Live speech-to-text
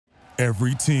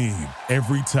Every team,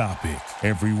 every topic,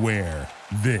 everywhere.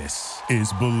 This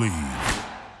is Believe.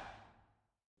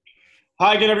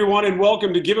 Hi again, everyone, and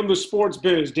welcome to Give 'em the Sports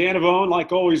Biz. Dan Avone,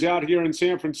 like always, out here in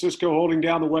San Francisco, holding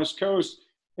down the West Coast,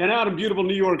 and out in beautiful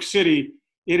New York City,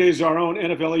 it is our own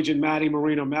NFL agent, Matty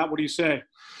Marino. Matt, what do you say?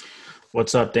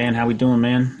 What's up, Dan? How we doing,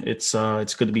 man? It's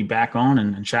good to be back on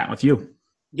and chatting with you.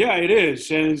 Yeah, it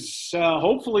is. As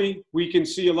hopefully we can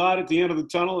see a light at the end of the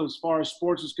tunnel as far as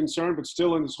sports is concerned, but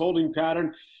still in this holding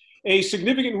pattern. A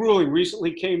significant ruling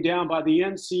recently came down by the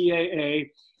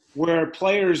NCAA where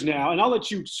players now, and I'll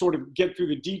let you sort of get through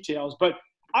the details, but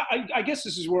I guess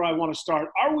this is where I want to start.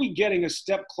 Are we getting a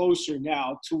step closer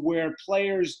now to where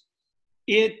players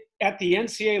at the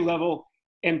NCAA level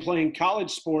and playing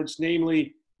college sports,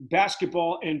 namely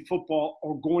basketball and football,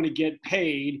 are going to get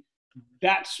paid?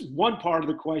 That's one part of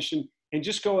the question. And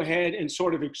just go ahead and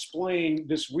sort of explain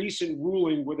this recent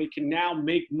ruling where they can now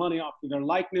make money off of their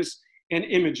likeness and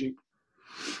imaging.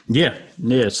 Yeah.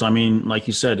 So I mean, like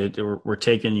you said, we're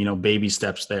taking baby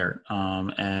steps there,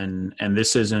 and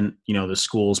this isn't the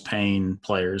schools paying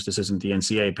players. This isn't the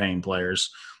NCAA paying players,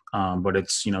 but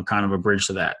it's kind of a bridge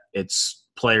to that. It's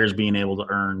players being able to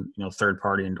earn third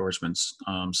party endorsements.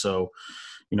 So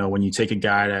when you take a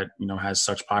guy that has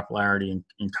such popularity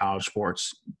in college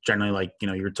sports, generally like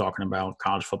you're talking about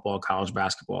college football, college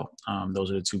basketball. Those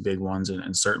are the two big ones,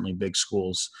 and certainly big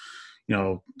schools.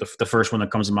 The first one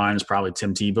that comes to mind is probably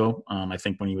Tim Tebow. I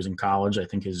think when he was in college, I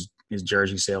think his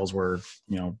jersey sales were,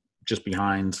 just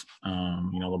behind,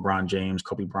 LeBron James,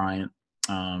 Kobe Bryant,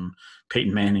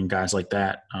 Peyton Manning, guys like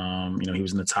that. He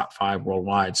was in the top 5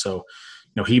 worldwide. So,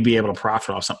 he'd be able to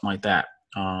profit off something like that.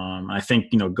 I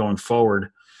think, going forward,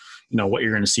 what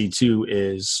you're going to see too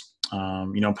is,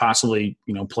 possibly,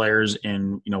 players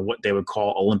in, what they would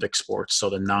call Olympic sports. So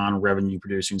the non-revenue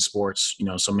producing sports,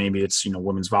 so maybe it's,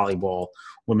 women's volleyball,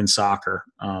 women's soccer,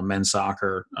 men's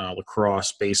soccer,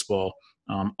 lacrosse, baseball,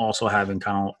 also having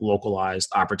kind of localized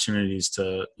opportunities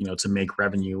to make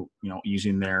revenue,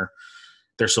 using their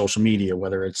social media,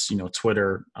 whether it's,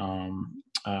 Twitter,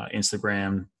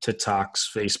 Instagram,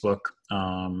 TikToks, Facebook.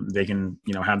 They can,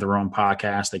 have their own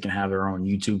podcast. They can have their own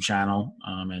YouTube channel,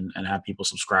 and have people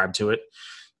subscribe to it.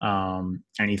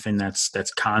 Anything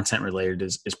that's content related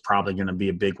is probably going to be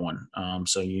a big one.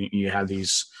 So you have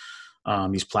these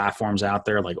platforms out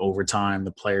there like Overtime,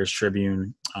 the Players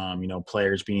Tribune,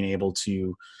 players being able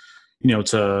to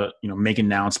make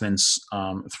announcements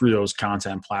through those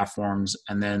content platforms.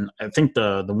 And then I think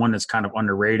the one that's kind of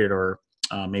underrated or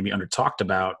maybe under talked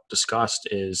about, discussed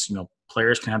is,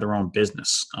 players can have their own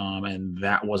business. And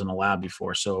that wasn't allowed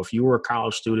before. So if you were a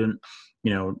college student,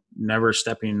 never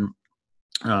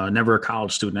a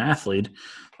college student athlete,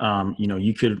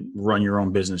 you could run your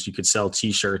own business. You could sell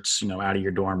T-shirts, out of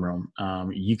your dorm room.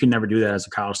 You could never do that as a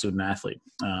college student athlete.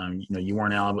 You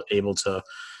weren't able to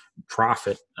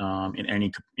profit in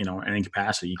any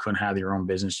capacity. You couldn't have your own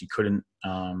business. You couldn't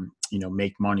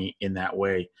make money in that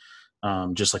way,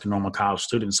 just like a normal college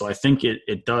student. So I think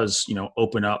it does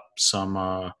open up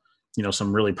some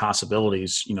really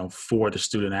possibilities for the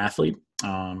student athlete,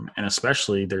 and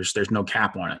especially there's no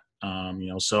cap on it.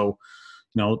 So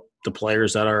the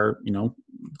players that are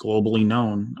globally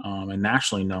known and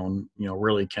nationally known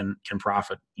really can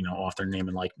profit off their name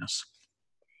and likeness.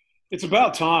 It's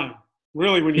about time,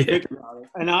 really, when you think about it.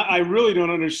 And I really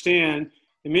don't understand,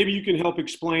 and maybe you can help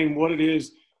explain what it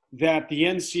is that the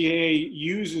NCAA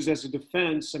uses as a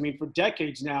defense. I mean, for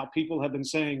decades now, people have been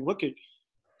saying, look,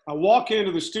 I walk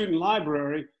into the student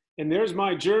library and there's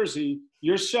my jersey,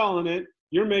 you're selling it,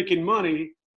 you're making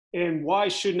money, and why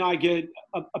shouldn't I get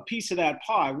a piece of that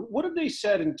pie? What have they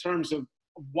said in terms of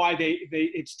why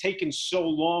it's taken so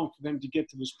long for them to get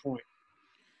to this point?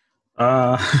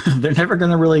 They're never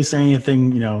going to really say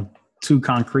anything, too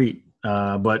concrete.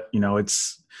 But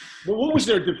it's. But what was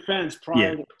their defense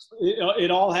prior? Yeah.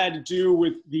 It all had to do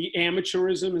with the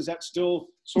amateurism. Is that still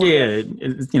sort of?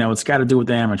 It's got to do with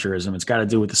the amateurism. It's got to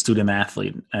do with the student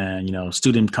athlete, and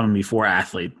student coming before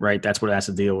athlete, right? That's what it has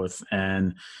to deal with.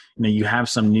 And you have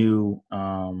some new,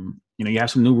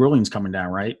 rulings coming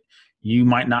down, right? You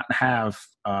might not have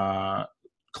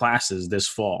classes this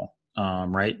fall,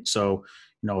 right? So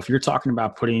if you're talking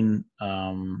about putting,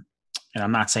 and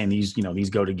I'm not saying these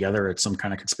go together, it's some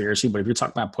kind of conspiracy, but if you're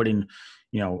talking about putting,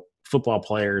 football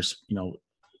players,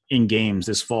 in games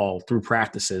this fall through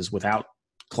practices without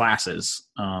classes,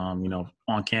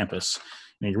 on campus,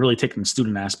 you're really taking the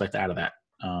student aspect out of that.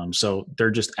 So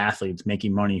they're just athletes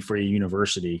making money for a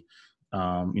university,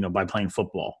 by playing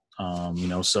football.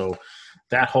 So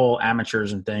that whole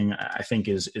amateurism thing, I think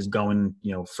is going,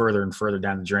 further and further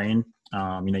down the drain.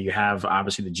 You have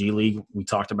obviously the G League. We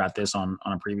talked about this on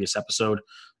a previous episode,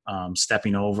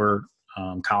 stepping over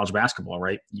college basketball,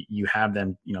 right? You have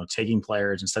them, taking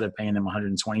players, instead of paying them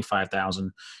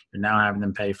 $125,000, you're now having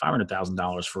them pay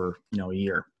 $500,000 for, a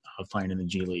year of playing in the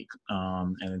G League.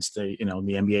 And it's the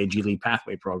NBA G League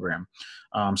pathway program.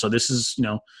 So this is,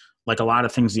 like a lot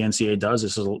of things the NCAA does,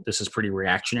 this is pretty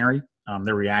reactionary.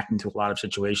 They're reacting to a lot of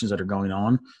situations that are going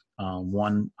on.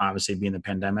 One, obviously, being the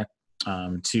pandemic.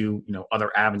 Two,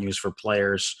 other avenues for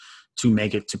players to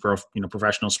make it to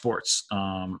professional sports.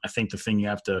 I think the thing you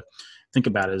have to think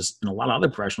about is, in a lot of other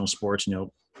professional sports,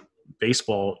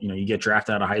 baseball, you get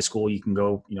drafted out of high school, you can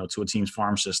go, to a team's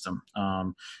farm system.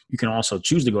 You can also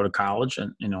choose to go to college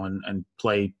and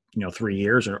play, 3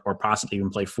 years or possibly even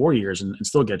play 4 years and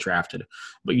still get drafted.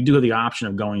 But you do have the option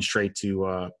of going straight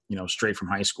to, straight from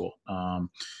high school.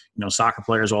 Soccer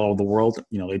players all over the world,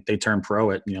 they turn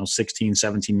pro at, 16,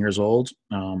 17 years old.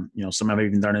 Some have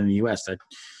even done it in the U.S. That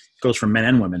goes for men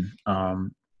and women.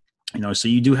 So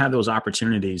you do have those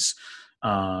opportunities.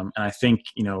 And I think,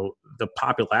 the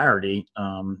popularity,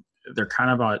 they're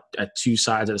kind of at two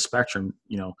sides of the spectrum.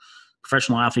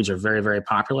 Professional athletes are very, very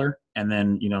popular. And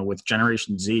then, with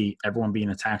Generation Z, everyone being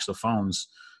attached to phones,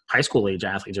 high school age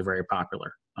athletes are very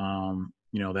popular.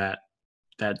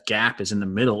 That gap is in the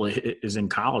middle, is in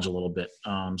college a little bit.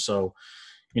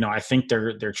 I think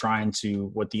they're trying to,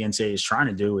 what the NCAA is trying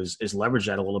to do is leverage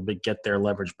that a little bit, get their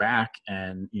leverage back,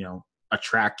 and,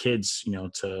 attract kids,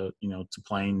 to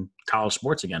playing college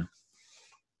sports again.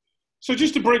 So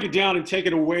just to break it down and take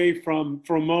it away for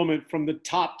a moment from the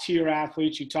top tier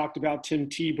athletes, you talked about Tim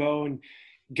Tebow and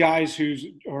guys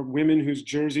or women whose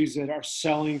jerseys that are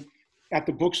selling at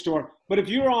the bookstore. But if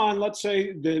you're on, let's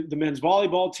say, the men's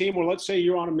volleyball team, or let's say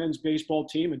you're on a men's baseball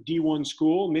team, a D1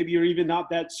 school, maybe you're even not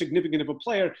that significant of a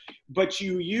player, but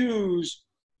you use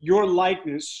your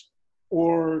likeness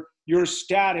or your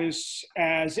status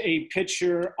as a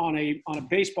pitcher on a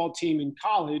baseball team in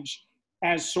college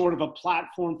as sort of a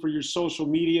platform for your social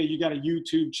media. You got a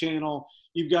YouTube channel,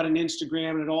 you've got an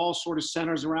Instagram, and it all sort of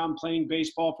centers around playing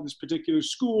baseball for this particular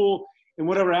school, and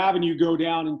whatever avenue you go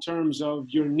down in terms of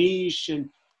your niche, and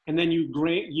then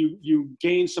you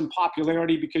gain some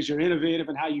popularity because you're innovative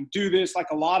in how you do this,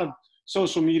 like a lot of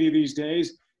social media these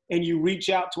days, and you reach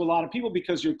out to a lot of people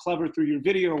because you're clever through your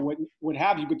video or what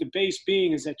have you. But the base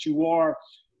being is that you are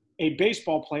a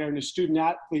baseball player and a student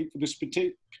athlete for this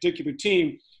particular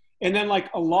team. And then, like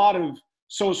a lot of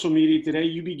social media today,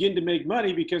 you begin to make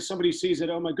money because somebody sees that,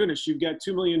 oh my goodness, you've got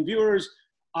 2 million viewers,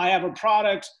 I have a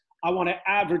product, I want to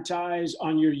advertise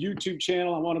on your YouTube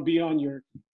channel, I want to be on your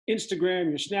Instagram,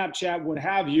 your Snapchat, what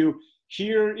have you.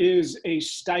 Here is a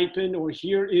stipend, or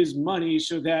here is money,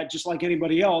 so that just like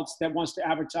anybody else that wants to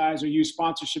advertise or use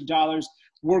sponsorship dollars,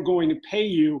 we're going to pay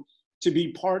you to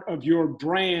be part of your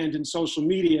brand and social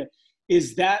media.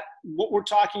 Is that what we're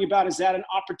talking about? Is that an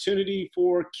opportunity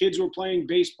for kids who are playing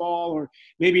baseball, or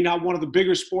maybe not one of the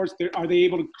bigger sports? Are they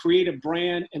able to create a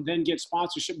brand and then get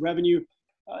sponsorship revenue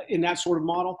in that sort of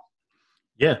model?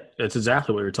 Yeah, that's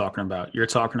exactly what you're talking about. You're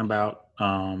talking about,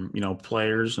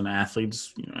 players and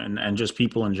athletes, and just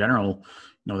people in general.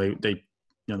 They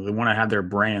want to have their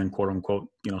brand, quote unquote,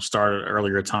 start at an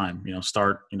earlier time.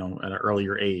 Start at an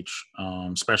earlier age,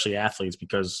 especially athletes,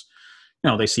 because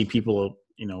they see people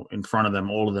in front of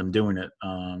them, older of them doing it.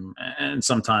 And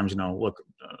sometimes, look,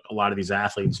 a lot of these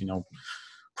athletes,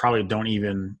 probably don't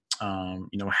even,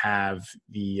 have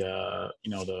the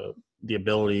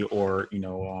ability or,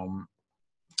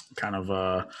 kind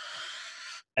of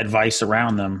advice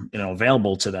around them,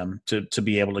 available to them to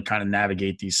be able to kind of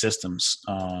navigate these systems.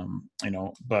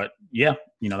 But yeah,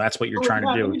 that's what you're trying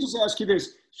to do. Let me just ask you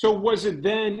this. So was it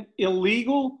then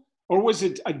illegal, or was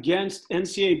it against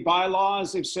NCAA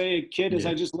bylaws if, say, a kid, as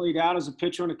I just laid out, as a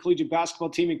pitcher on a collegiate basketball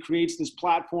team, and creates this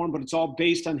platform, but it's all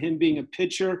based on him being a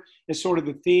pitcher as sort of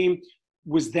the theme?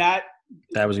 Was that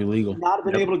was illegal? Not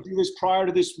have been able to do this prior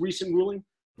to this recent ruling?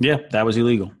 Yeah, that was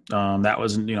illegal. That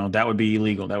was, that would be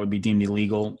illegal. That would be deemed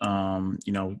illegal.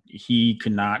 He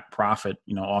could not profit,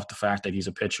 off the fact that he's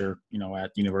a pitcher,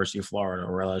 at the University of Florida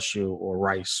or LSU or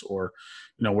Rice or,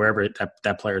 wherever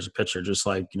that player is a pitcher, just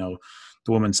like,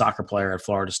 the women's soccer player at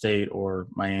Florida State or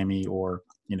Miami or,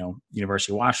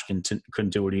 University of Washington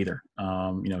couldn't do it either.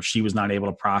 She was not able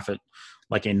to profit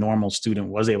like a normal student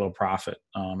was able to profit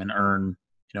and earn,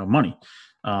 money,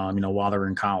 while they're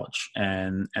in college.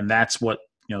 And that's what,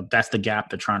 that's the gap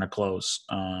they're trying to close.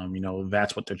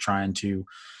 That's what they're trying to,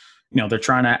 they're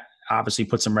trying to obviously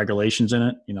put some regulations in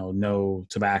it, no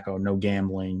tobacco, no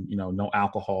gambling, no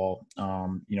alcohol,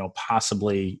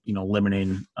 possibly,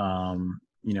 limiting,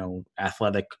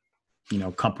 athletic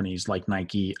companies like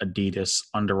Nike, Adidas,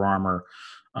 Under Armour,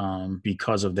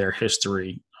 because of their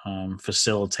history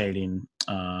facilitating,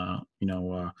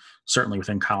 certainly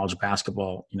within college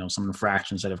basketball, some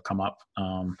infractions that have come up.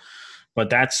 But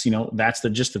that's the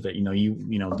gist of it.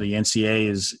 The NCAA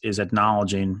is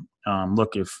acknowledging,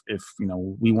 look, if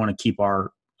we want to keep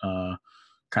our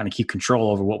kind of keep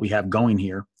control over what we have going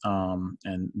here,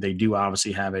 and they do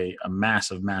obviously have a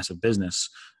massive business.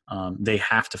 They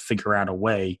have to figure out a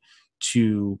way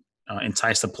to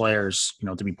entice the players,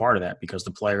 to be part of that, because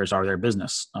the players are their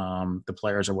business. The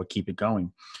players are what keep it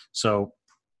going. So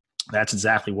that's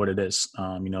exactly what it is.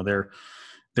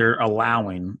 They're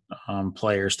allowing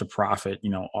players to profit,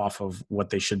 off of what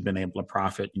they should have been able to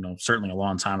profit, certainly a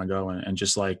long time ago. And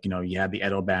just like, you had the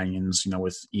Ed O'Banions,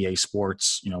 with EA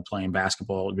Sports, playing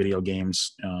basketball, video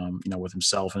games, with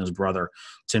himself and his brother,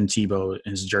 Tim Tebow,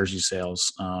 his jersey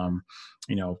sales,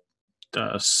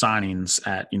 signings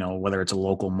at, whether it's a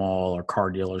local mall or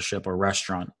car dealership or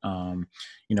restaurant.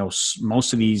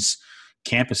 Most of these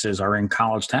campuses are in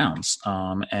college towns,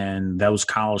 and those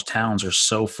college towns are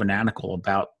so fanatical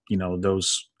about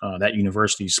those that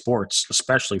university sports,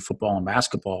 especially football and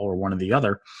basketball or one or the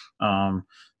other,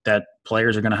 that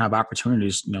players are going to have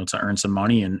opportunities to earn some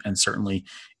money and certainly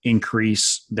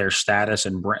increase their status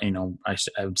and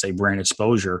I would say brand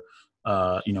exposure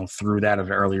through that at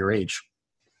an earlier age.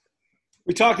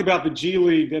 We talked about the G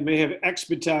League that may have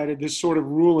expedited this sort of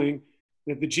ruling.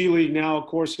 That the G League now, of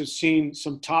course, has seen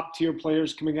some top-tier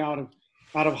players coming out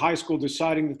of high school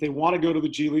deciding that they want to go to the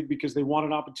G League because they want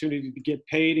an opportunity to get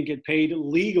paid and get paid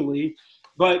legally.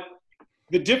 But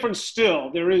the difference still,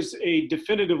 there is a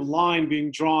definitive line being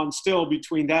drawn still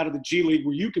between that of the G League,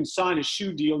 where you can sign a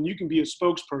shoe deal and you can be a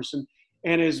spokesperson.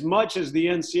 And as much as the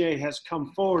NCAA has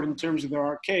come forward in terms of their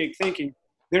archaic thinking,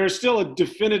 there is still a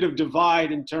definitive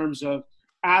divide in terms of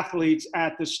athletes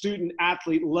at the student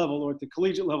athlete level or at the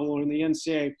collegiate level or in the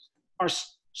NCAA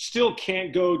still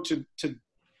can't go to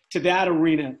that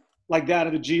arena like that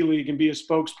of the G League and be a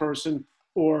spokesperson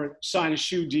or sign a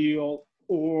shoe deal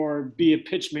or be a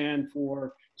pitchman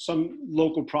for some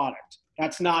local product.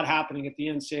 That's not happening at the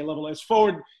NCAA level. As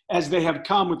forward as they have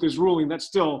come with this ruling, that's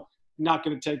still not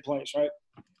going to take place, right?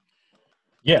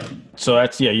 Yeah. So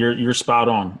that's, you're spot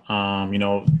on.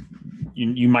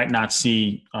 You might not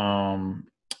see,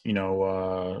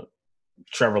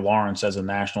 Trevor Lawrence as a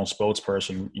national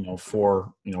spokesperson,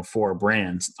 for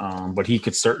brands. But he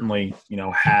could certainly,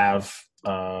 have,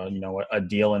 a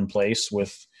deal in place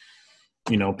with,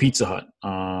 Pizza Hut.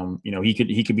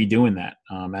 He could be doing that.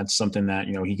 That's something that,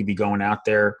 he could be going out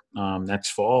there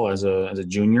next fall as a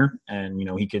junior, and,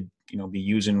 he could, be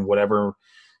using whatever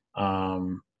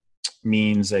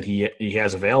means that he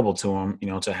has available to him,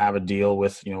 to have a deal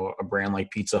with, a brand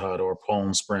like Pizza Hut or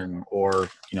Poland Spring or,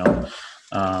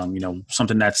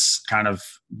 something that's kind of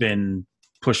been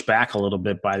pushed back a little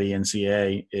bit by the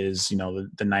NCAA is,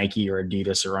 the Nike or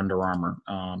Adidas or Under Armour,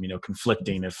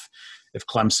 conflicting if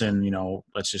Clemson,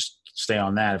 let's just stay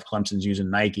on that. If Clemson's using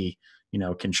Nike,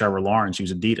 can Trevor Lawrence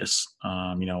use Adidas?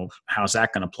 How's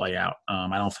that going to play out?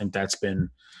 I don't think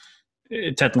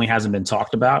it technically hasn't been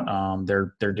talked about.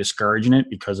 They're discouraging it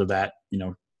because of that,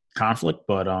 conflict,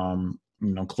 but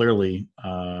clearly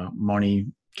money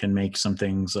can make some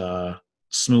things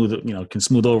smooth, can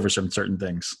smooth over certain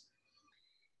things.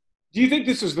 Do you think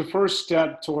this is the first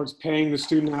step towards paying the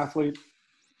student athlete?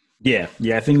 Yeah,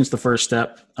 I think it's the first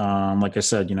step. Like I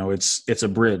said, it's a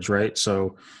bridge, right?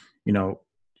 So, you're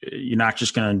not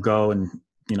just going to go and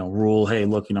rule, hey,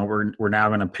 look, we're now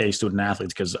going to pay student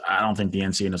athletes, because I don't think the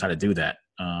NCAA knows how to do that.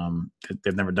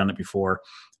 They've never done it before.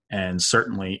 And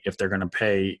certainly if they're going to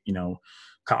pay,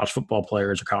 college football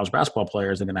players or college basketball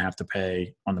players, they're going to have to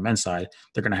pay on the men's side.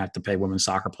 They're going to have to pay women's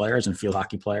soccer players and field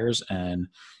hockey players and,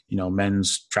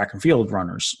 men's track and field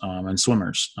runners and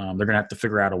swimmers. They're going to have to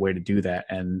figure out a way to do that.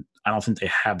 And I don't think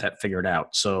they have that figured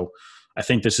out. So I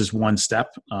think this is one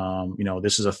step.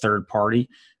 This is a third party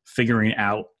figuring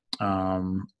out,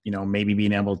 maybe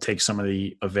being able to take some of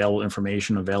the available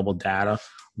information, available data,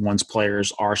 once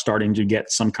players are starting to get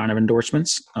some kind of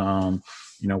endorsements,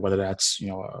 whether that's,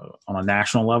 on a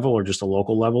national level or just a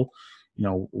local level,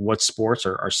 what sports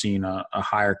are seeing a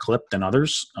higher clip than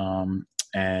others,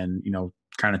 and,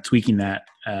 kind of tweaking that,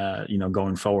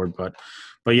 going forward. But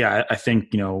yeah, I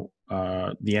think,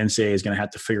 the NCAA is going to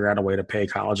have to figure out a way to pay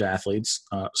college athletes,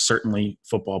 certainly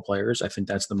football players. I think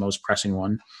that's the most pressing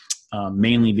one.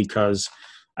 Mainly because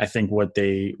I think what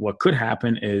could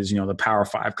happen is, the Power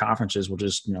 5 conferences will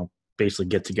just, basically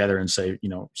get together and say,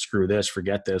 screw this,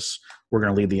 forget this. We're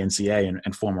going to leave the NCAA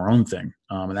and form our own thing.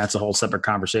 And that's a whole separate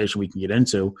conversation we can get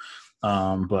into.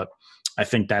 But I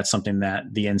think that's something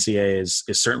that the NCAA is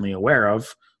certainly aware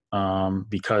of,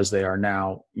 because they are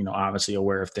now, obviously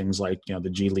aware of things like, the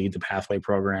G League, the pathway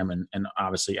program, and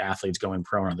obviously athletes going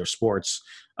pro in other sports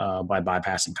by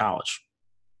bypassing college.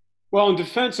 Well, in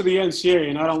defense of the NCAA,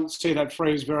 and I don't say that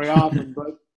phrase very often,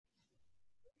 but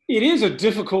it is a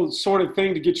difficult sort of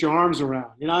thing to get your arms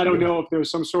around. I don't know if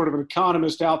there's some sort of an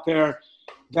economist out there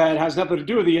that has nothing to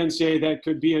do with the NCAA that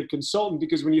could be a consultant,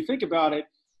 because when you think about it,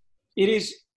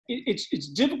 it's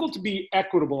difficult to be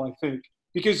equitable, I think,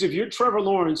 because if you're Trevor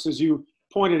Lawrence, as you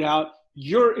pointed out,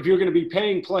 if you're going to be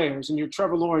paying players and you're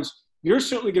Trevor Lawrence, you're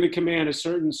certainly going to command a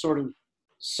certain sort of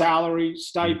salary,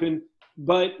 stipend,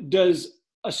 but does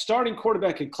a starting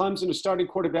quarterback at Clemson, a starting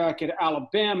quarterback at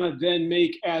Alabama then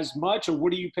make as much, or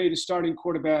what do you pay the starting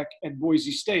quarterback at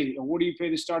Boise State, or what do you pay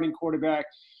the starting quarterback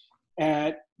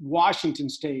at Washington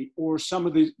State, or some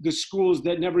of the schools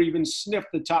that never even sniffed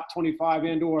the top 25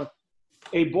 and or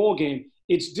a bowl game?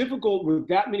 It's difficult with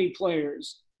that many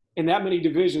players in that many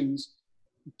divisions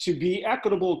to be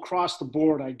equitable across the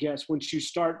board, I guess, once you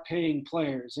start paying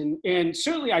players. And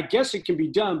certainly I guess it can be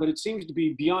done, but it seems to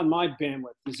be beyond my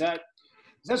bandwidth. Does that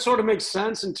sort of make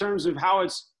sense in terms of how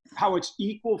it's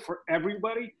equal for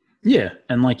everybody? Yeah,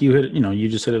 and like you hit, you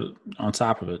just hit it on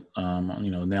top of it,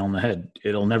 nail on the head.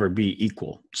 It'll never be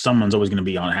equal. Someone's always going to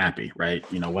be unhappy, right?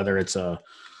 Whether it's a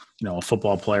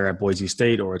football player at Boise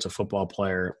State, or it's a football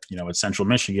player, at Central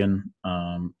Michigan,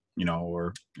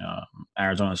 or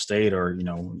Arizona State, or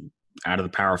out of the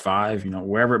Power Five,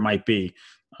 wherever it might be,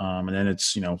 and then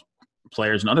it's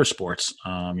players in other sports.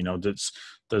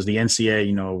 Does the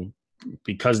NCAA,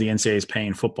 because the NCAA is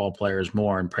paying football players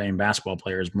more and paying basketball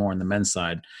players more on the men's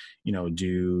side,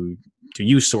 do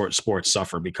youth sports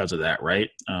suffer because of that, right?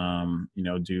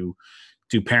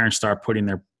 Do parents start putting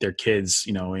their kids,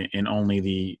 in only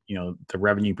the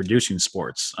revenue producing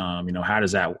sports? How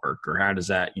does that work, or how does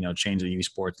that, change the youth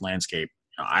sports landscape?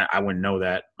 I wouldn't know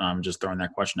that. I'm just throwing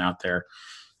that question out there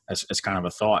as kind of a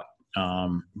thought.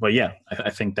 But yeah, I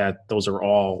think that those are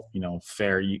all,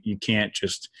 fair. You can't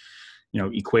just,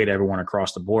 equate everyone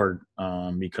across the board,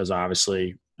 because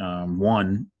obviously,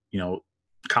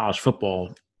 college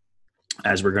football,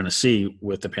 as we're going to see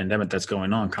with the pandemic that's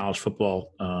going on, college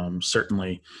football,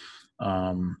 certainly,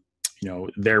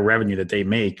 their revenue that they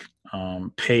make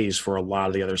pays for a lot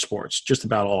of the other sports, just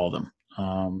about all of them.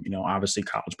 Obviously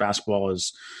college basketball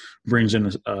brings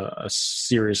in a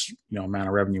serious, amount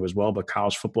of revenue as well, but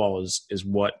college football is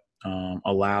what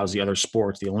allows the other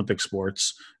sports, the Olympic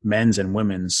sports, men's and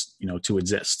women's, to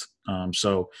exist.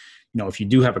 So, if you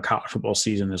do have a college football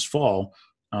season this fall,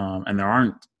 and there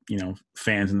aren't,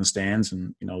 fans in the stands,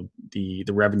 and, the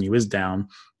revenue is down,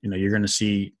 you're going to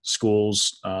see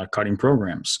schools cutting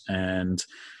programs. And,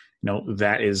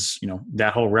 that is,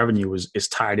 that whole revenue is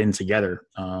tied in together,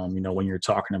 when you're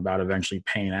talking about eventually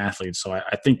paying athletes. So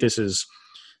I think this is,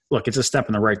 look, it's a step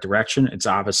in the right direction. It's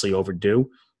obviously overdue.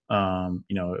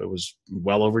 It was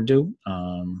well overdue.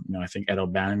 I think Ed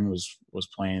O'Bannon was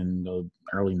playing the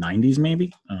early 90s,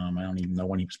 maybe. I don't even know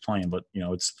when he was playing, but,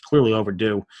 it's clearly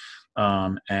overdue.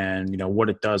 And what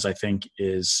it does, I think,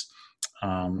 is,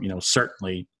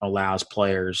 certainly allows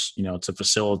players, to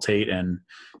facilitate and,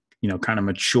 kind of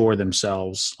mature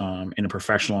themselves in a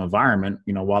professional environment,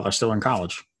 while they're still in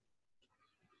college.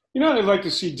 I'd like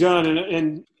to see done,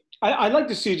 and I'd like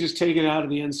to see it just taken out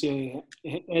of the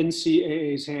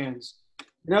NCAA's hands.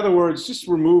 In other words, just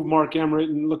remove Mark Emmert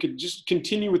and just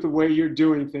continue with the way you're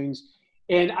doing things.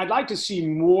 And I'd like to see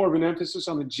more of an emphasis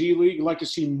on the G League. I'd like to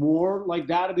see more like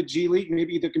that of the G League.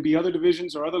 Maybe there can be other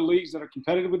divisions or other leagues that are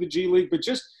competitive with the G League, but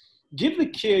just give the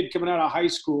kid coming out of high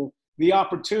school the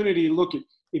opportunity.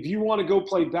 If you want to go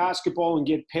play basketball and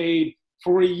get paid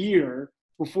for a year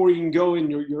before you can go and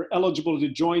you're eligible to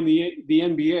join the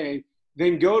NBA,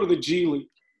 then go to the G League.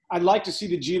 I'd like to see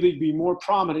the G League be more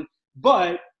prominent.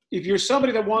 But if you're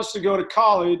somebody that wants to go to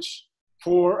college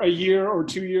for a year or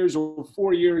 2 years or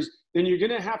 4 years, then you're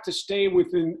going to have to stay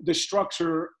within the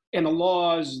structure and the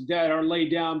laws that are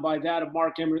laid down by that of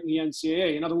Mark Emmert and the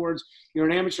NCAA. In other words, you're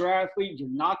an amateur athlete. You're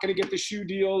not going to get the shoe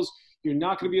deals. You're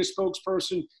not going to be a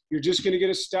spokesperson. You're just going to get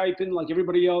a stipend like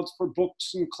everybody else for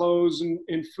books and clothes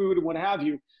and food and what have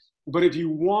you. But if you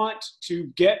want to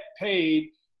get paid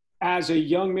as a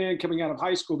young man coming out of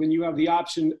high school, then you have the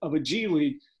option of a G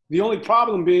League. The only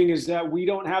problem being is that we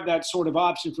don't have that sort of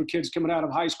option for kids coming out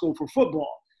of high school for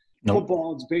football. Nope.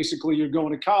 Football is basically you're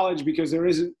going to college because there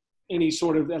isn't any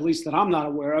sort of, at least that I'm not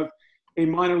aware of, a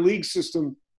minor league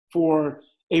system for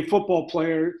a football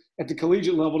player at the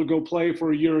collegiate level to go play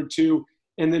for a year or two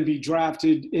and then be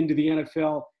drafted into the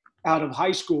NFL out of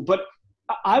high school. But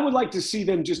I would like to see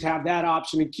them just have that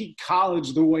option and keep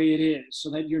college the way it is, so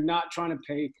that you're not trying to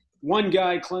pay one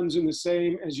guy Clemson the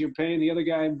same as you're paying the other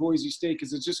guy in Boise State,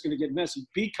 because it's just going to get messy.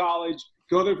 Be college,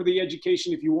 go there for the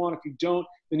education if you want. If you don't,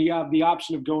 then you have the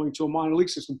option of going to a minor league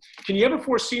system. Can you ever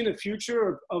foresee in the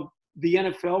future of the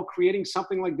NFL creating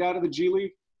something like that of the G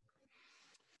League?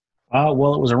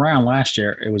 Well, it was around last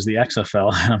year. It was the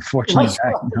XFL, and unfortunately,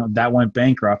 that went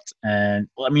bankrupt. And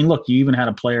I mean, look, you even had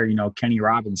a player, Kenny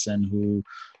Robinson, who,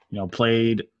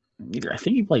 played I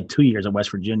think he played 2 years at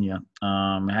West Virginia.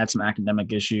 Had some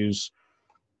academic issues,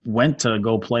 went to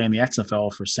go play in the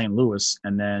XFL for St. Louis,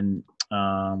 and then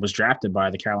was drafted by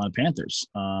the Carolina Panthers.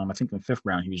 I think in the 5th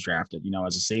round he was drafted,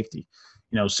 as a safety.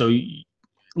 So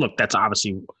look, that's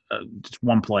obviously just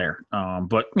one player.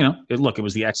 But it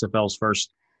was the XFL's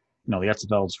first. The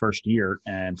XFL's first year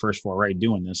and first foray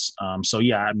doing this. So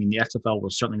yeah, I mean, the XFL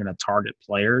was certainly going to target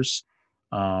players,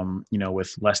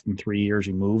 with less than 3 years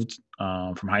removed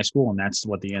from high school, and that's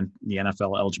what the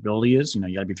NFL eligibility is. You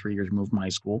got to be 3 years removed from high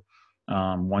school.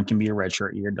 One can be a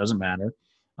redshirt year, doesn't matter.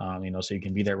 So you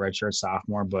can be that redshirt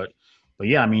sophomore. But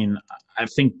yeah, I mean, I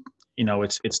think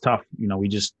it's tough. We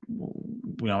just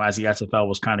as the XFL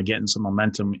was kind of getting some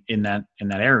momentum in that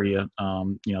area,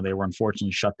 they were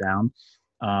unfortunately shut down.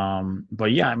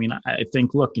 But yeah, I mean, I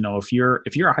think, look, if you're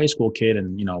a high school kid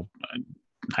and,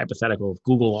 hypothetical, if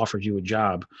Google offers you a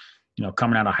job,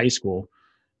 coming out of high school,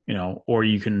 or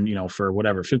you can, for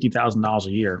whatever, $50,000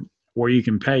 a year, or you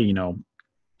can pay,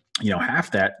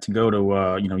 half that to go to,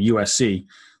 USC,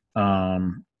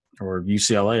 or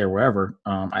UCLA or wherever.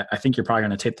 I think you're probably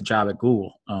going to take the job at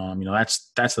Google. That's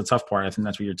the tough part. I think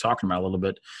that's what you're talking about a little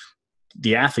bit.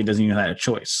 The athlete doesn't even have a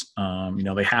choice.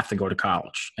 They have to go to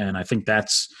college. And I think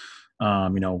that's,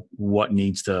 what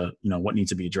needs to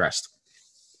be addressed.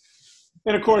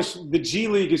 And of course, the G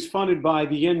League is funded by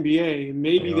the NBA. And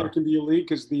maybe there can be a league,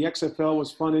 because the XFL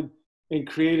was funded and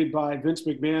created by Vince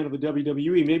McMahon of the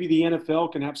WWE. Maybe the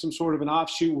NFL can have some sort of an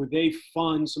offshoot where they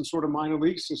fund some sort of minor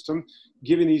league system,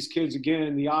 giving these kids,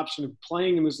 again, the option of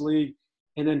playing in this league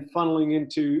and then funneling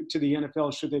into the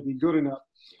NFL should they be good enough.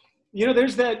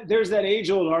 There's that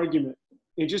age-old argument,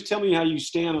 and just tell me how you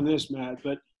stand on this, Matt,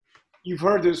 but you've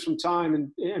heard this from time,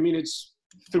 and I mean, it's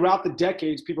throughout the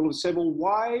decades, people have said, well,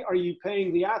 why are you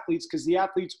paying the athletes? Because the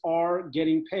athletes are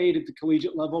getting paid at the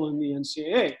collegiate level in the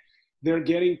NCAA. They're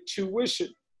getting tuition.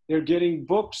 They're getting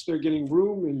books. They're getting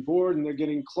room and board, and they're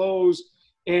getting clothes.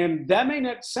 And that may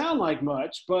not sound like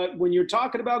much, but when you're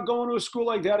talking about going to a school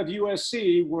like that of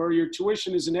USC, where your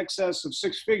tuition is in excess of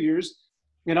 6 figures,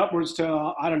 and upwards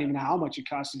to, I don't even know how much it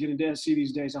costs to get into SC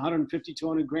these days, 150,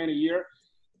 200 grand a year.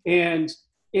 And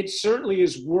it certainly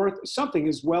is worth something,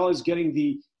 as well as getting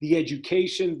the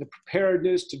education, the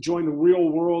preparedness to join the real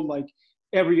world like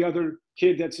every other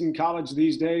kid that's in college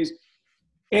these days.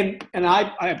 And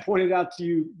I pointed out to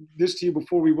you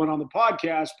before we went on the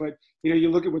podcast, but you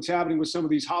look at what's happening with some of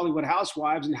these Hollywood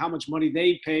housewives and how much money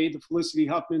they paid, the Felicity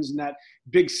Huffmans and that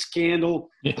big scandal.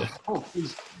 Yeah.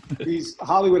 These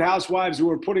Hollywood housewives who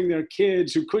were putting their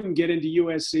kids who couldn't get into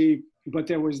USC, but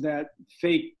there was that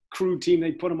fake crew team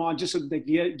they put them on just so that they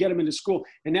could get them into school.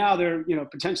 And now they're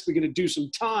potentially going to do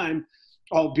some time,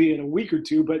 albeit a week or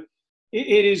two, but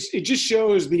it just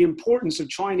shows the importance of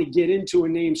trying to get into a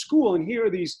named school. And here are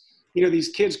these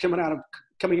kids coming out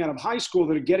of high school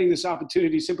that are getting this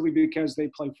opportunity simply because they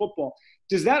play football.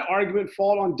 Does that argument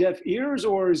fall on deaf ears,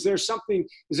 or is there some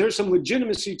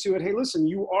legitimacy to it? Hey, listen,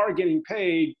 you are getting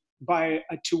paid by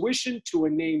a tuition to a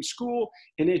named school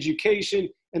and education,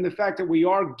 and the fact that we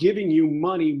are giving you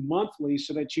money monthly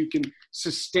so that you can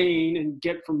sustain and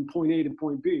get from point A to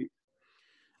point B.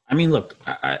 I mean, look,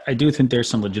 I do think there's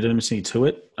some legitimacy to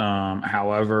it.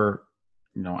 However,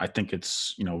 I think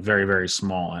it's, very, very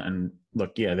small. And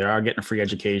look, yeah, they are getting a free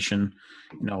education,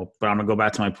 but I'm going to go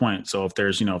back to my point. So if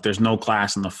there's no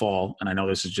class in the fall, and I know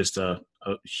this is just a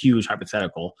huge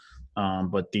hypothetical,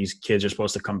 but these kids are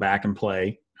supposed to come back and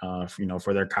play,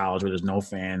 for their college where there's no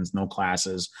fans, no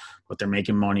classes, but they're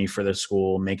making money for the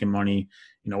school, making money,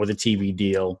 with a TV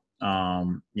deal,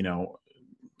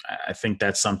 I think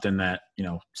that's something that,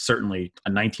 certainly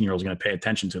a 19-year-old is going to pay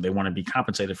attention to. They want to be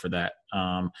compensated for that.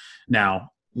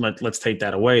 Now, let's take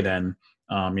that away then.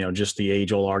 Just the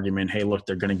age-old argument, hey, look,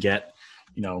 they're going to get,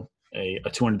 a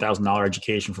 $200,000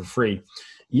 education for free.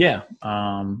 Yeah,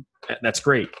 that's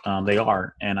great. They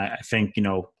are. And I think,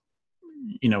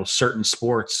 certain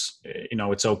sports,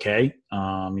 it's okay.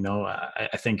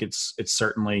 I think it's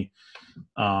certainly,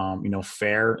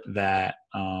 fair that,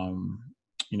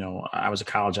 I was a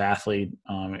college athlete.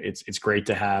 It's great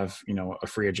to have, a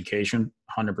free education,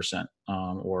 100%,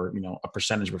 or, a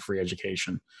percentage of a free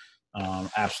education.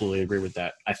 Absolutely agree with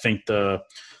that. I think the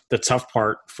tough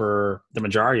part for the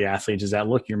majority of athletes is that,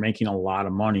 look, you're making a lot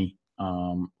of money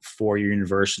for your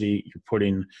university. You're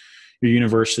putting your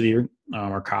university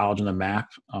or college on the map.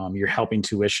 You're helping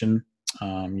tuition.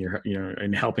 You're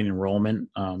helping enrollment.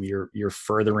 You're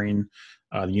furthering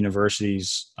the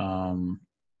university's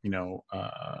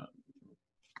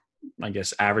I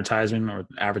guess advertising of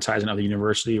the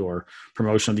university or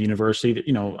promotion of the university.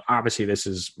 Obviously this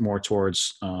is more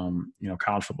towards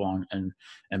college football and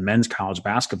men's college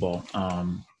basketball.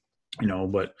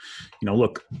 But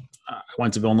look, I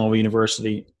went to Villanova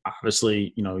University.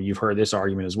 Obviously, you've heard this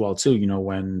argument as well too.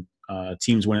 When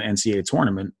teams win an NCAA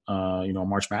tournament,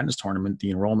 March Madness tournament, the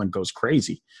enrollment goes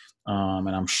crazy. And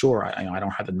I'm sure I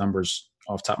don't have the numbers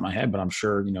off the top of my head, but I'm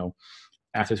sure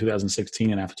after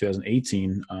 2016 and after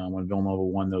 2018, when Villanova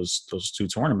won those two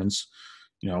tournaments,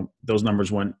 those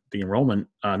numbers went, the enrollment,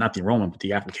 not the enrollment, but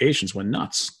the applications went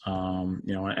nuts.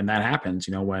 And that happens,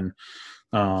 when,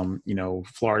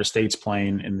 Florida State's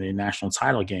playing in the national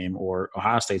title game, or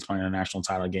Ohio State's playing in a national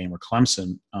title game, or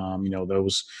Clemson,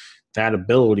 that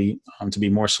ability to be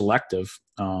more selective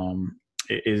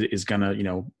is going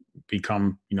to,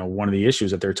 become, one of the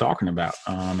issues that they're talking about.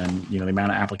 And, the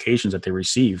amount of applications that they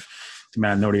receive, the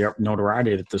amount of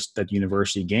notoriety that the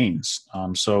university gains.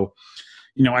 So,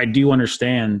 I do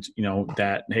understand,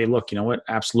 that, hey, look, you know what?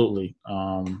 Absolutely.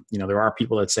 There are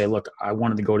people that say, look, I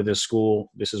wanted to go to this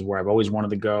school. This is where I've always wanted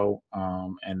to go.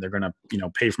 And they're going to,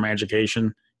 pay for my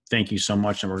education. Thank you so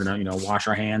much. And we're going to, wash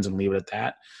our hands and leave it at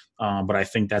that. But I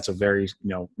think that's a very,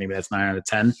 maybe that's 9 out of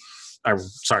 10.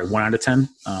 1 out of 10.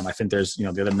 I think there's, the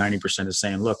other 90% is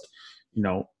saying, look,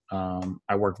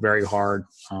 I work very hard.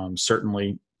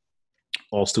 Certainly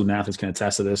all student athletes can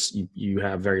attest to this. You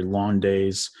have very long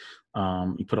days.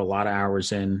 You put a lot of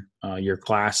hours in. Your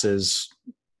classes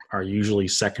are usually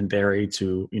secondary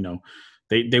to,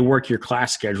 they work your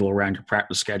class schedule around your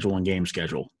practice schedule and game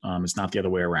schedule. It's not the other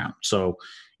way around. So,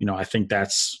 I think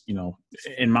that's,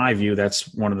 in my view,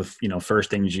 that's one of the, first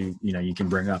things you can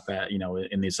bring up at,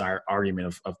 in this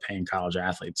argument of paying college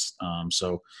athletes.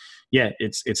 So yeah,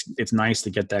 it's nice to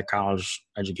get that college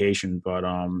education, but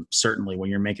certainly when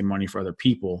you're making money for other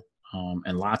people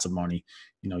and lots of money,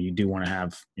 you do want to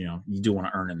have, you do want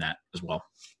to earn in that as well.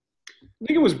 I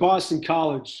think it was Boston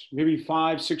College, maybe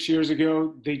 5-6 years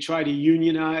ago. They tried to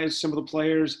unionize some of the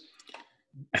players.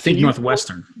 I think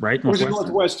Northwestern, right? Was it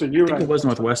Northwestern? You're right. It was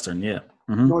Northwestern, yeah.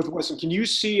 Mm-hmm. Northwestern. Can you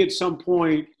see at some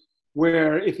point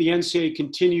where if the NCAA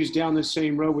continues down the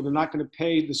same road where they're not going to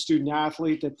pay the student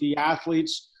athlete, that the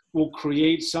athletes will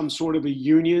create some sort of a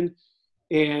union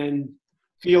and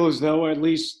feel as though at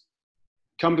least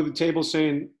come to the table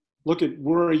saying, look,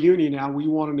 we're a union now. We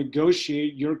want to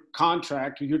negotiate your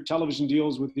contract or your television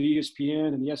deals with the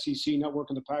ESPN and the SEC network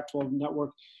and the Pac-12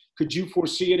 network. Could you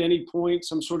foresee at any point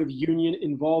some sort of union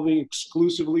involving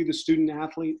exclusively the student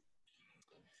athlete?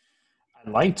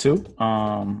 I'd like to.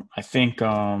 I think,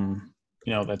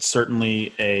 that's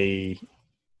certainly a,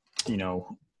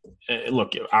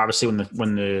 look, obviously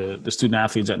when the student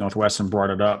athletes at Northwestern brought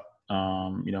it up,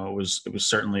 it was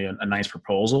certainly a nice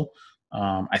proposal.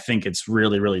 I think it's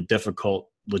really, really difficult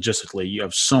logistically. You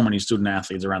have so many student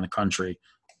athletes around the country,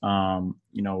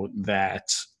 that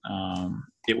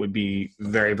it would be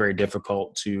very, very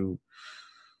difficult to,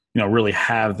 really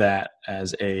have that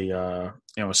as a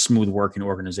smooth working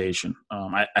organization.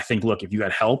 I think, look, if you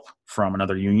had help from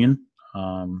another union,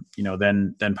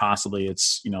 then possibly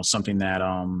it's, something that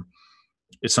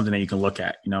it's something that you can look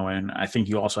at, and I think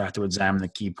you also have to examine the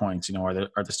key points. Are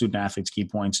the student athletes' key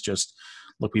points just,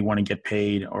 look, we want to get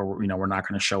paid, or, we're not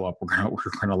going to show up. We're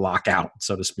going to lock out,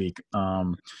 so to speak,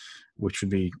 which would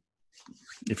be,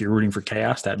 if you're rooting for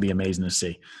chaos, that'd be amazing to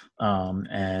see.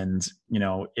 And,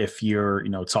 if you're,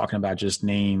 talking about just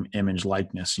name, image,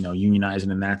 likeness,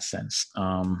 unionizing in that sense,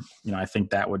 I think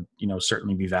that would,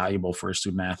 certainly be valuable for a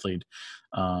student athlete,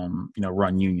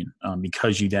 run union,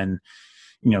 because you then,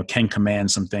 can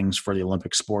command some things for the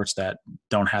Olympic sports that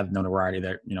don't have the notoriety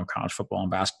that, college football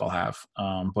and basketball have.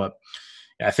 But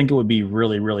I think it would be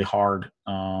really, really hard,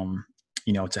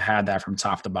 to have that from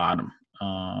top to bottom.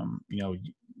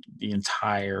 The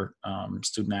entire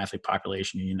student athlete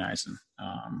population unionizing,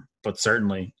 but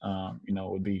certainly,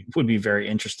 would be very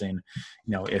interesting.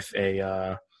 If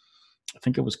I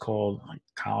think it was called like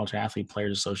College Athlete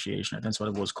Players Association. I think that's what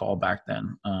it was called back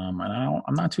then. And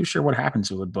I'm not too sure what happened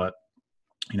to it, but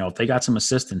if they got some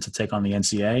assistance to take on the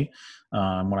NCAA,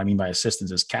 what I mean by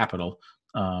assistance is capital.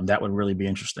 That would really be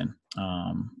interesting.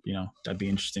 That'd be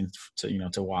interesting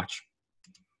to watch.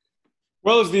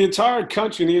 Well, as the entire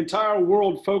country and the entire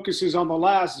world focuses on The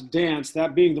Last Dance,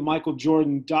 that being the Michael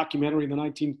Jordan documentary in the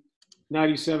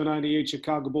 97, 98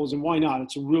 Chicago Bulls, and why not?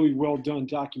 It's a really well done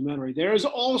documentary. There is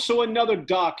also another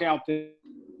doc out there,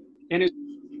 and it's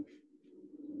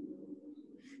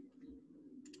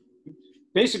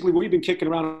basically what we've been kicking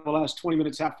around in the last 20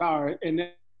 minutes, half hour, and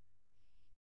then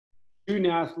student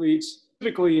athletes,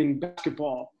 specifically in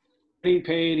basketball, getting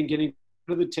paid and getting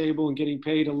to the table and getting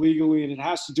paid illegally, and it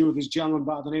has to do with this gentleman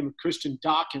by the name of Christian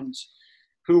Dawkins,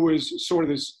 who was sort of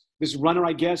this runner,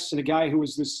 I guess, and a guy who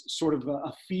was this sort of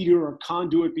a feeder or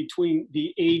conduit between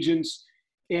the agents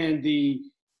and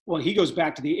he goes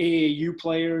back to the AAU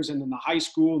players and then the high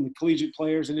school and the collegiate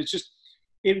players. And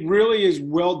it really is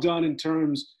well done in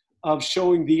terms of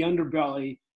showing the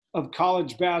underbelly of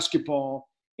college basketball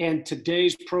and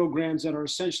today's programs that are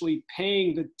essentially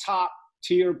paying the top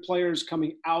tier players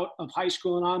coming out of high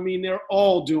school. And I mean, they're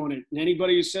all doing it. And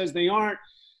anybody who says they aren't,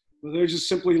 well, they're just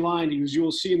simply lying to you, as you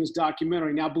will see in this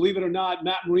documentary. Now, believe it or not,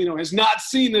 Matt Marino has not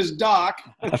seen this doc.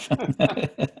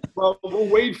 Well, we'll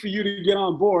wait for you to get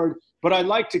on board. But I'd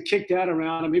like to kick that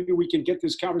around, and maybe we can get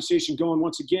this conversation going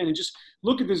once again and just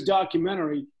look at this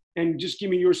documentary and just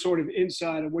give me your sort of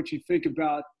insight of what you think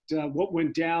about what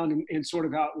went down and sort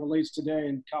of how it relates today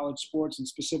in college sports and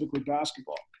specifically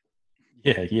basketball.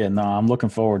 Yeah. No, I'm looking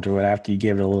forward to it after you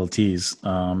gave it a little tease.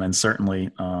 And certainly,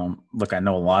 look, I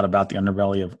know a lot about the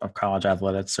underbelly of college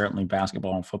athletics, certainly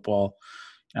basketball and football.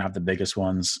 I have the biggest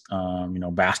ones.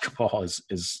 Basketball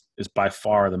is by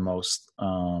far the most,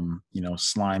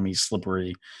 slimy,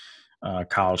 slippery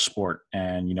college sport.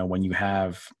 And, when you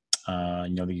have,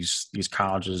 these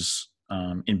colleges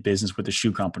in business with the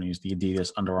shoe companies, the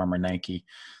Adidas, Under Armour, Nike,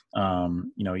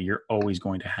 you're always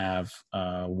going to have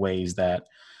ways that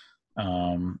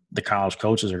the college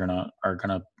coaches are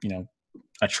gonna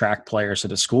attract players to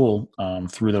the school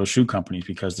through those shoe companies,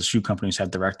 because the shoe companies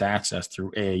have direct access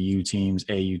through AAU teams,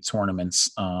 AAU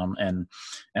tournaments, and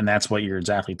that's what you're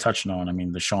exactly touching on. I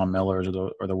mean, the Sean Millers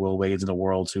or the Will Wades of the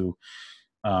world who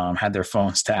had their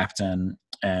phones tapped and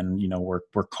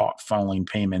were caught funneling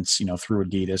payments through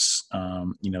Adidas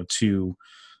to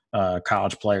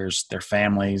college players, their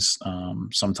families.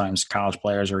 Sometimes college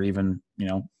players are even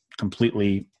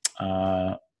completely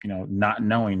not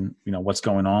knowing, what's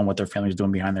going on, what their family's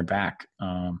doing behind their back.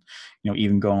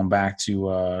 Even going back to,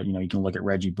 you can look at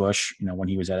Reggie Bush, when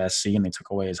he was at SC and they took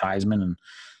away his Heisman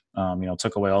and,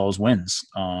 took away all those wins.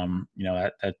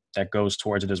 That goes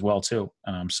towards it as well too.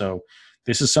 So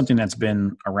this is something that's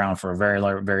been around for a very,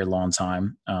 very long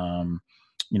time.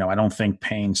 I don't think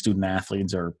paying student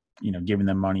athletes or, giving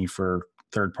them money for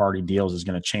third-party deals is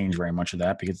going to change very much of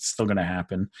that, because it's still going to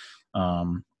happen.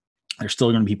 There's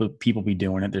still going to be people be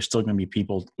doing it. There's still going to be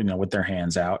people, with their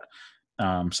hands out.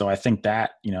 So I think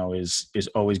that, is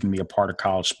always going to be a part of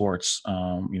college sports.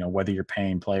 Whether you're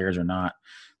paying players or not,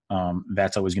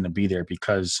 that's always going to be there,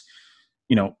 because,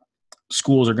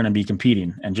 schools are going to be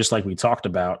competing. And just like we talked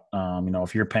about,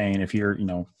 if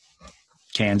you're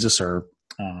Kansas or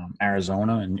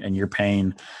Arizona and you're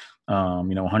paying,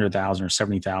 $100,000 or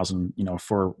 $70,000,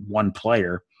 for one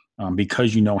player,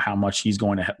 because how much he's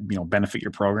going to benefit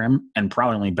your program, and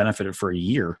probably only benefit it for a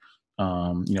year,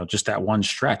 just that one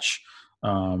stretch,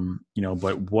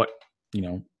 but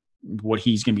what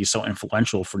he's going to be so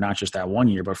influential for not just that 1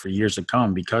 year, but for years to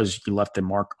come, because he left a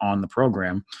mark on the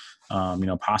program,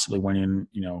 possibly winning,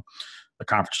 a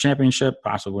conference championship,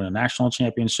 possibly winning a national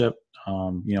championship.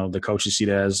 The coaches see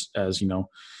that as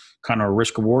kind of a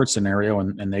risk reward scenario,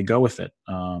 and they go with it.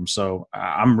 So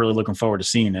I'm really looking forward to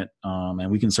seeing it.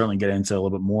 And we can certainly get into a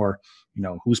little bit more,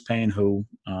 who's paying who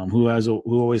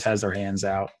always has their hands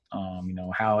out,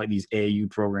 how these AAU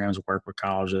programs work with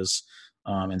colleges,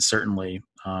 and certainly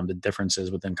the differences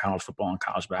within college football and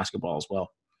college basketball as well.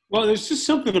 Well, there's just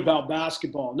something about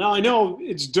basketball. Now, I know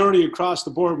it's dirty across the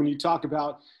board when you talk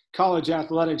about college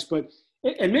athletics,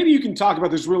 and maybe you can talk about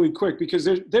this really quick, because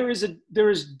there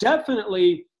is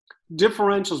definitely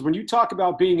differentials when you talk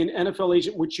about being an NFL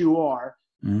agent, which you are,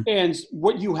 and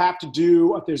what you have to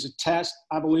do. If there's a test,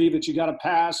 I believe, that you got to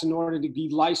pass in order to be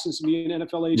licensed to be an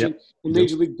NFL agent. Yep. In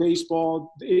Major League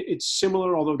Baseball, it's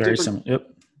similar, although very different. Similar.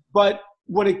 Yep. But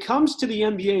when it comes to the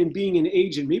NBA and being an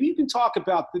agent, maybe you can talk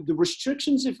about the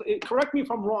restrictions, correct me if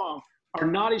I'm wrong, are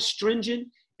not as stringent,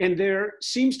 and there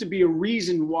seems to be a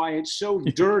reason why it's so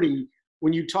dirty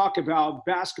when you talk about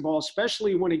basketball,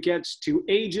 especially when it gets to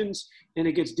agents and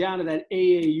it gets down to that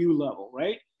AAU level,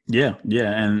 right? Yeah.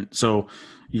 And so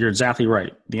you're exactly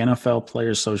right. The NFL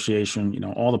Players Association,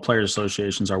 all the players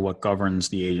associations are what governs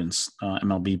the agents.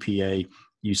 MLBPA,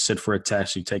 you sit for a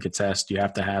test, you take a test, you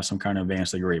have to have some kind of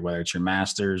advanced degree, whether it's your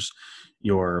master's,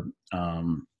 your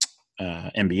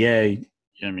MBA,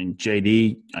 I mean,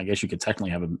 JD, I guess you could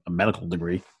technically have a medical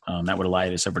degree. That would allow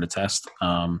you to separate a test.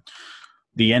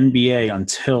 The NBA,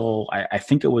 until I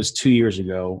think it was 2 years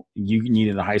ago, you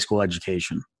needed a high school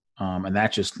education. And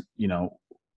that just,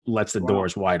 lets the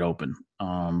doors wide open.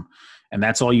 And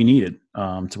that's all you needed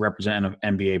to represent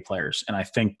NBA players. And I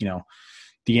think,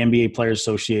 the NBA Players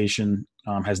Association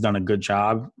has done a good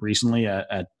job recently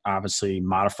at obviously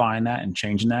modifying that and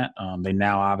changing that. They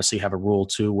now obviously have a rule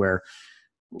too where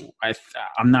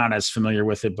I'm not as familiar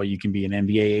with it, but you can be an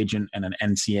NBA agent and an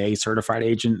NCAA certified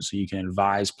agent. So you can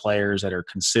advise players that are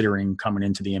considering coming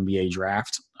into the NBA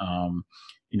draft,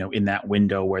 in that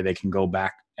window where they can go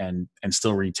back and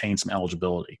still retain some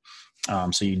eligibility.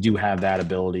 So you do have that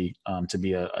ability to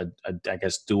be a I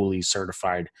guess, dually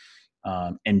certified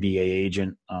NBA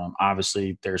agent.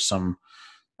 Obviously there's some,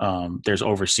 there's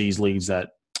overseas leagues that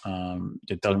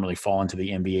it doesn't really fall into the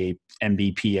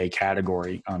NBPA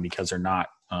category because they're not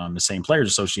the same Players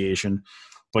Association.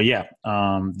 But yeah,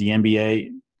 the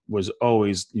NBA was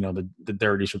always, the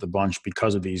dirtiest with the bunch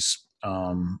because of these,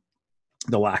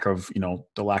 the lack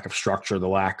of structure, the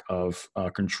lack of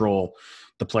control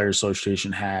the Players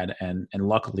Association had. And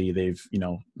luckily they've,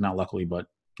 not luckily, but,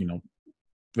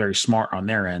 very smart on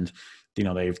their end.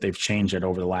 They've changed it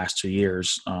over the last 2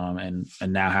 years and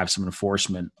now have some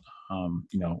enforcement,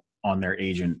 on their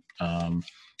agent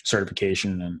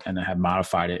certification and have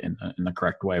modified it in the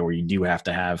correct way where you do have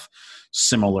to have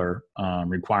similar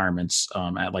requirements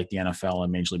at like the NFL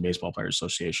and Major League Baseball Players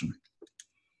Association.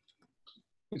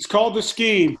 It's called The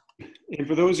Scheme. And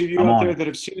for those of you out there that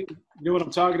have seen it, you know what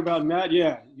I'm talking about, Matt?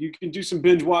 Yeah, you can do some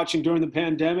binge watching during the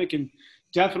pandemic and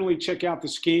definitely check out The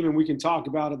Scheme, and we can talk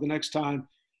about it the next time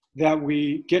that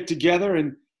we get together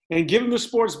and give them the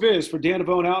sports biz. For Dan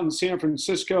Avone out in San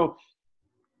Francisco,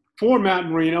 for Matt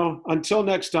Marino, until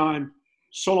next time,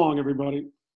 so long, everybody.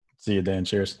 See you, Dan.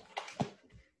 Cheers.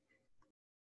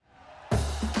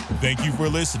 Thank you for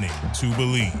listening to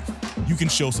Believe. You can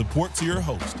show support to your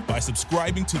host by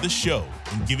subscribing to the show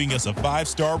and giving us a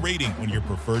 5-star rating on your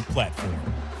preferred platform.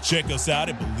 Check us out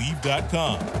at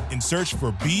Believe.com and search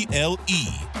for BLEAV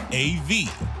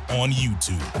on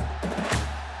YouTube.